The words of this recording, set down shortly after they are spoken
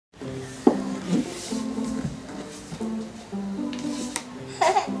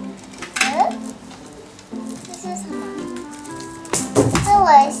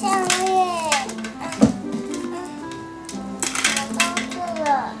的项链，找到这了。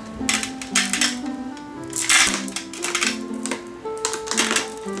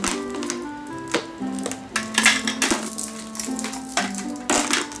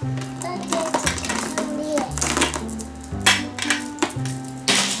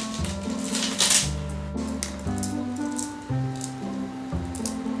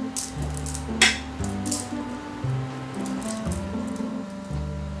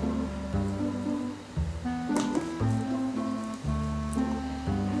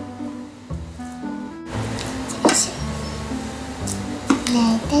来，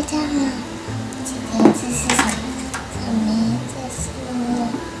大家好，今天这是什么？这是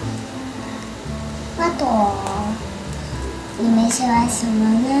花朵。你们喜欢什么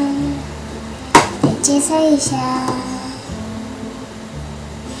呢？来介绍一下。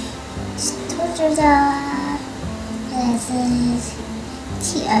是兔子的，还是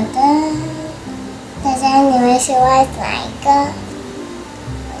企鹅的？大家你们喜欢哪一个？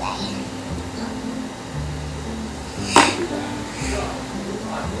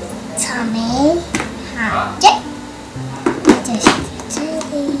草莓，好的，就是在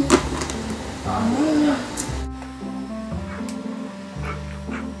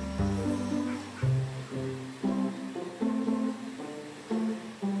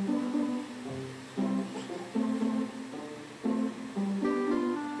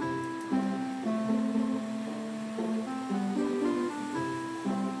这里。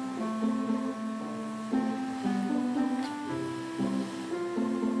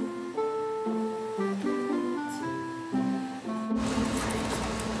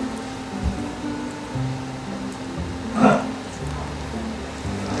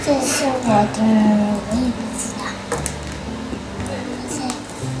这是我的位置啊！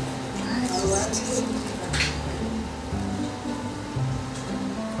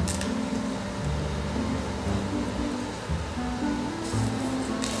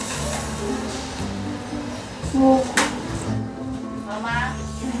好吗？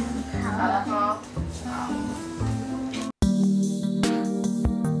好了哈。好。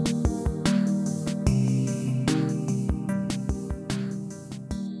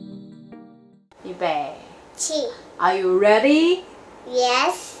预备。起。Are you ready?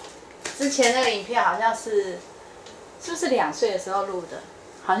 Yes。之前那个影片好像是不是2岁的时候录的？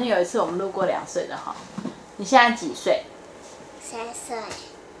好像有一次我们录过2岁的哈。你现在几岁3岁。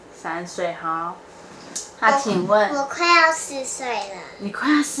3岁，好。那请问，我快要4岁了。你快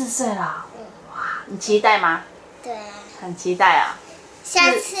要4岁了？哇，你期待吗？对。很期待啊。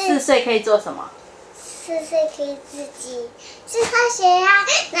下次4岁可以做什么？4岁可以自己去上学呀，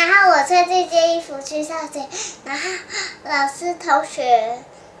然后我穿这件衣服去上学，然后老师、同学，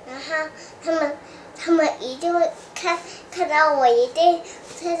然后他们一定会看到我一定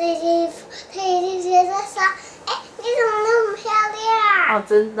穿这件衣服，他一定觉得说，哎，你怎么那么漂亮？哦，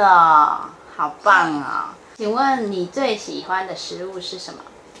真的哦，好棒啊！请问你最喜欢的食物是什么？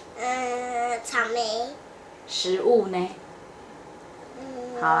草莓。食物呢？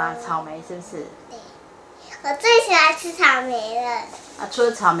好啦，草莓是不是？对，我最喜欢吃草莓了。啊，除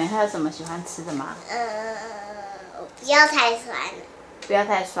了草莓，还有什么喜欢吃的吗？不要太酸了。不要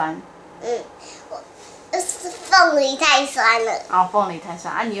太酸。凤梨太酸了。哦，凤梨太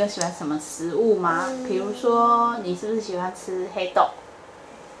酸啊！你有喜欢什么食物吗？比如说，你是不是喜欢吃黑豆？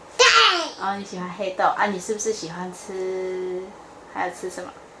对。哦，你喜欢黑豆啊？你是不是喜欢吃？还有吃什么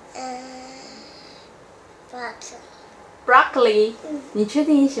？broccoli。你确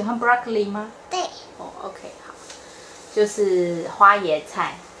定你喜欢 broccoli 吗？对。哦 ，OK， 好，就是花椰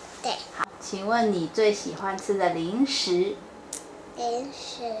菜。对。好，请问你最喜欢吃的零食？零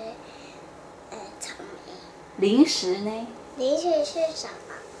食，草莓。零食呢？零食是什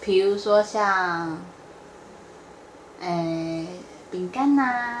么？比如说像，饼干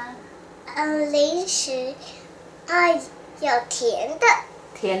呐。零食，有甜的。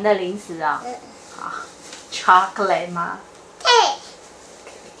甜的零食啊。好 ，chocolate 吗？对。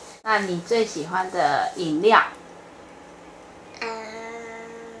那你最喜欢的饮料？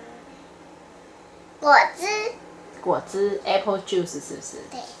果汁。果汁 ，apple juice 是不是？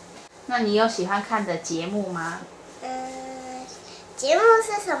对。那你有喜欢看的节目吗？节目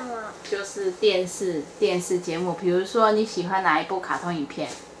是什么？就是电视节目，比如说你喜欢哪一部卡通影片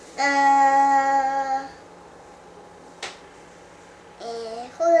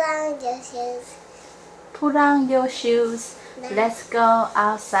？Put on your shoes, let's go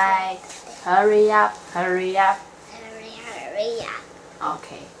outside. Hurry up, hurry up. Hurry up.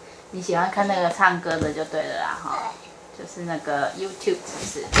 OK， 你喜欢看那个唱歌的就对了啦哈，就是那个 YouTube 是不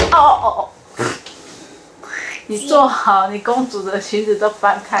是？哦。你坐好，你公主的裙子都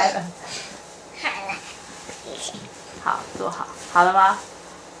翻开了。好了，好，坐好，好了吗？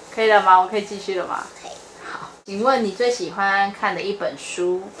可以了吗？我可以继续了吗？可以。好，请问你最喜欢看的一本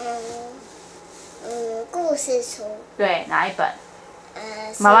书？故事书。对，哪一本？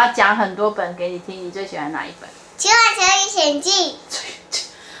妈妈讲很多本给你听，你最喜欢哪一本？《奇幻球历险记》。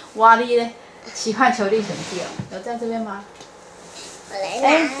哇哩嘞，《奇幻球历险记》哦，有在这边吗？我来拿。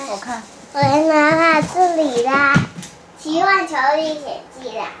我看。我来拿啦，这里啦，《奇幻球历险记》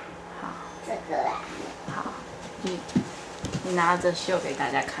啦。好。这个啦。好，你拿着秀给大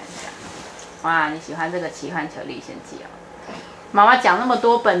家看一下。哇，你喜欢这个《奇幻球历险记》哦？妈妈讲那么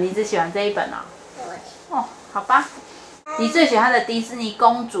多本，你只喜欢这一本哦？对。哦，好吧。你最喜欢的迪士尼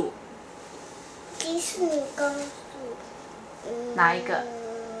公主？迪士尼公主。哪一个？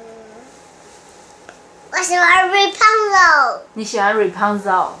我喜欢 Rapunzel。你喜欢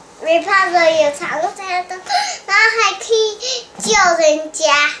Rapunzel？Rapunzel 有长头发，然后还可以救人家。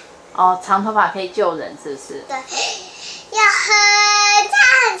哦，长头发可以救人，是不是？对，要很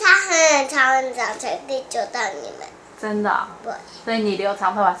长才可以救到你们。真的、哦？对。所以你留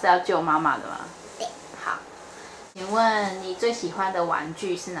长头发是要救妈妈的吗？对。好，请问你最喜欢的玩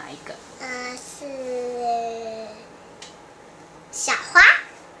具是哪一个？是小花。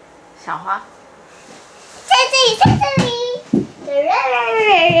小花。在这里。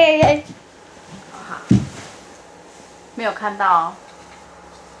好，没有看到哦。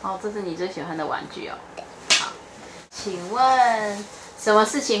哦，这是你最喜欢的玩具哦。好，请问什么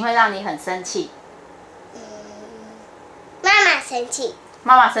事情会让你很生气？妈妈生气。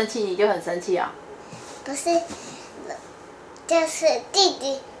妈妈生气你就很生气哦？不是，就是弟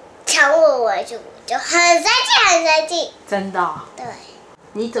弟抢我玩具，我就很生气。真的、哦？对。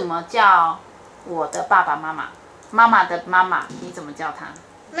你怎么叫我的爸爸妈妈？妈妈的妈妈，你怎么叫她？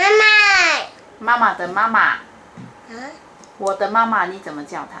妈妈。妈妈的妈妈。我的妈妈你怎么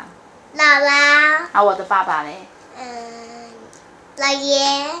叫她？姥姥。啊，我的爸爸嘞？姥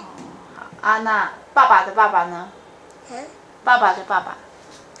爷。好啊，那爸爸的爸爸呢？爸爸的爸爸。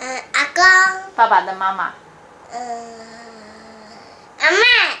阿公。爸爸的妈妈。阿嬷。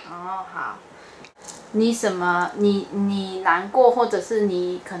哦，好。你难过，或者是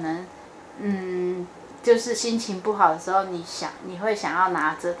你可能就是心情不好的时候，你会想要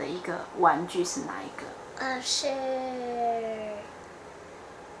拿着的一个玩具是哪一个？是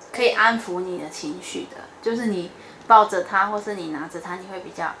可以安抚你的情绪的，就是你抱着它，或是你拿着它，你会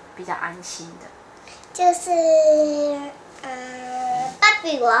比较安心的。就是芭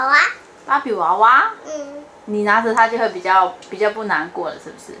比娃娃。芭比娃娃？你拿着它就会比较不难过了，是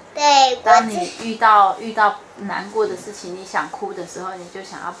不是？对。当你遇到难过的事情，你想哭的时候，你就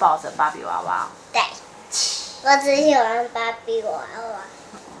想要抱着芭比娃娃。对。我只喜欢芭比娃娃。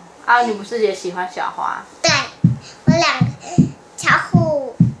啊，你不是也喜欢小花？对，我两个巧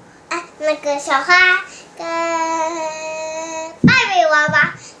虎，那个小花跟芭比娃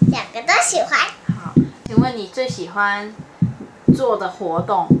娃两个都喜欢。好，请问你最喜欢做的活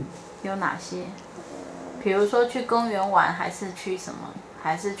动有哪些？比如说去公园玩，还是去什么？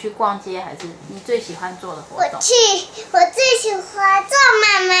还是去逛街？还是你最喜欢做的活动？我最喜欢做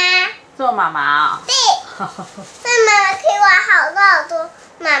妈妈。做妈妈哦。对。妈妈可以玩好多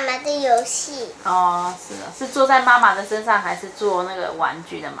妈妈的游戏。哦，是坐在妈妈的身上，还是做那个玩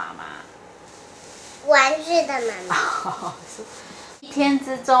具的妈妈？玩具的妈妈。一天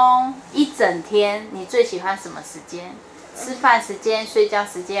之中，一整天，你最喜欢什么时间？吃饭时间、睡觉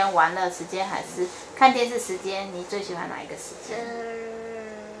时间、玩乐时间，还是看电视时间？你最喜欢哪一个时间？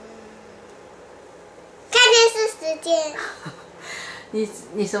看电视时间。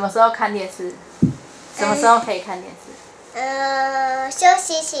你什么时候看电视？什么时候可以看电视？休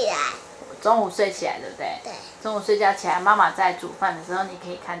息起来。中午睡起来，对不对？对。中午睡觉起来，妈妈在煮饭的时候，你可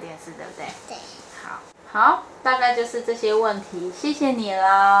以看电视，对不对？对。好，大概就是这些问题，谢谢你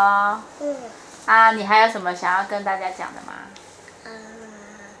了。你还有什么想要跟大家讲的吗？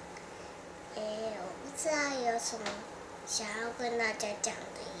我不知道有什么想要跟大家讲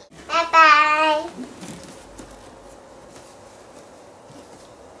的耶。拜拜。